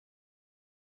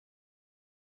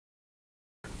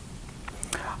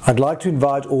I'd like to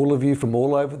invite all of you from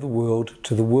all over the world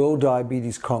to the World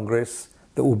Diabetes Congress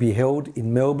that will be held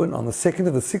in Melbourne on the 2nd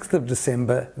to the 6th of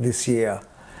December this year.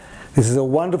 This is a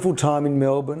wonderful time in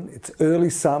Melbourne. It's early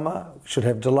summer, we should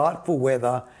have delightful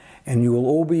weather, and you will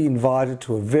all be invited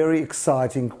to a very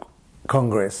exciting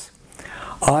congress.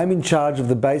 I'm in charge of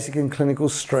the basic and clinical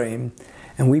stream,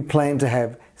 and we plan to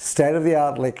have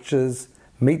state-of-the-art lectures,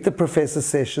 meet the professor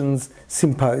sessions,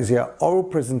 symposia, oral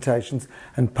presentations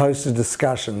and poster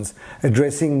discussions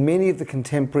addressing many of the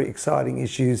contemporary exciting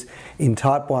issues in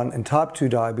type 1 and type 2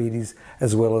 diabetes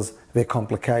as well as their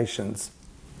complications.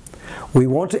 We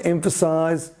want to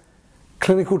emphasise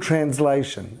clinical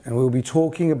translation, and we'll be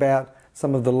talking about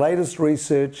some of the latest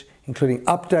research, including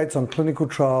updates on clinical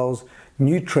trials,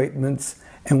 new treatments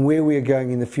and where we are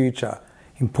going in the future.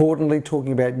 Importantly,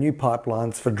 talking about new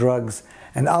pipelines for drugs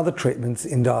and other treatments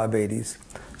in diabetes.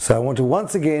 So I want to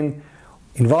once again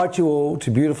invite you all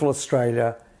to beautiful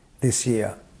Australia this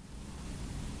year.